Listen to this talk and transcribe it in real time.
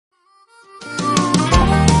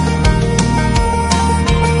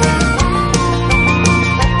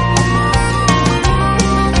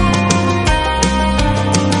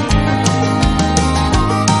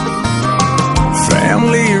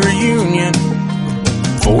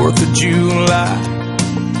4th of July.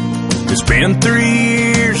 It's been 3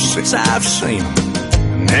 years since I've seen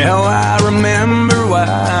them. Now I remember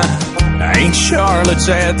why. Aunt Charlotte's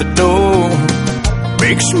at the door,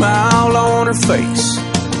 big smile on her face.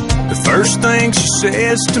 The first thing she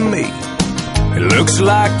says to me, it looks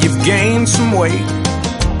like you've gained some weight.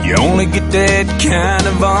 You only get that kind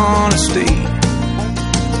of honesty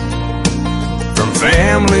from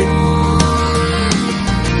family.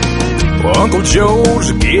 Well, Uncle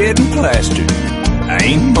Joe's getting plastered,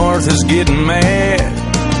 Aunt Martha's getting mad.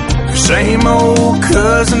 Same old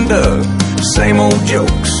cousin Doug, same old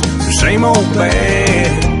jokes, same old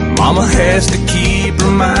bad. Mama has to keep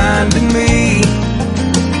reminding me,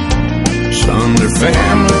 son, they're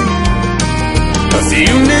family. A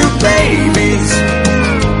few new babies,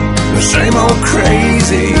 the same old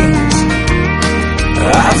crazies.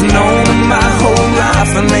 I've known them my whole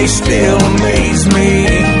life and they still amaze me.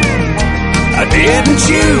 I didn't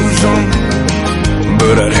choose them,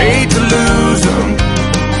 but I'd hate to lose them,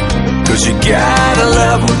 'cause you gotta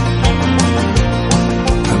love them,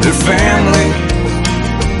 they're family.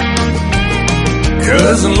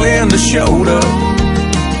 Cousin Linda showed up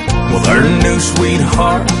with her new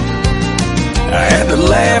sweetheart. I had to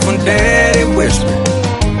laugh when Daddy whispered,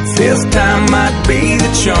 5th time might be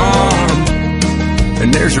the charm.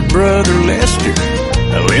 And there's her brother Lester,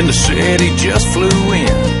 Linda said he just flew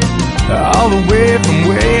in, all the way from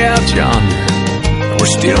way out yonder.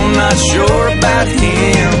 We're still not sure about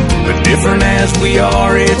him, but different as we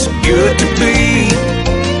are, it's good to be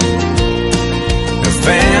a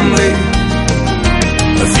family.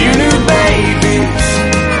 A few new babies,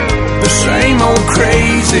 the same old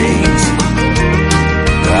crazies.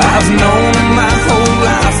 I've known them my whole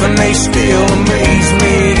life and they still amaze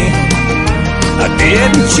me. I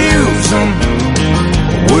didn't choose them,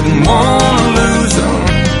 wouldn't wanna lose them.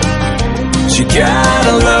 You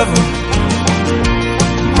gotta love them,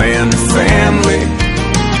 man, they're family.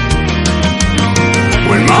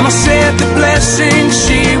 When Mama said the blessing,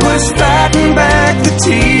 she was fighting back the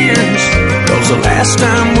tears, 'cause the last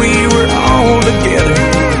time we were all together,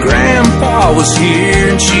 Grandpa was here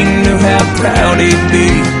and she knew how proud he'd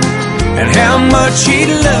be and how much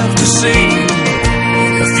he'd love to see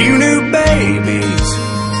a few new babies,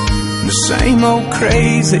 the same old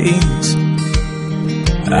crazies.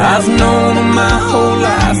 I've known them my whole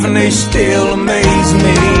life and they still amaze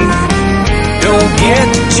me. Don't get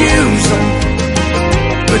to choose them,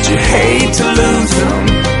 but you hate to lose them.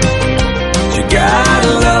 You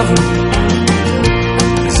gotta love them,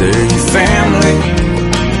 'cause they're your family.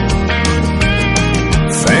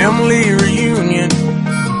 Family reunion,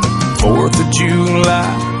 4th of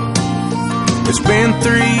July. It's been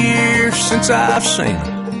 3 years since I've seen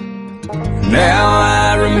them. Now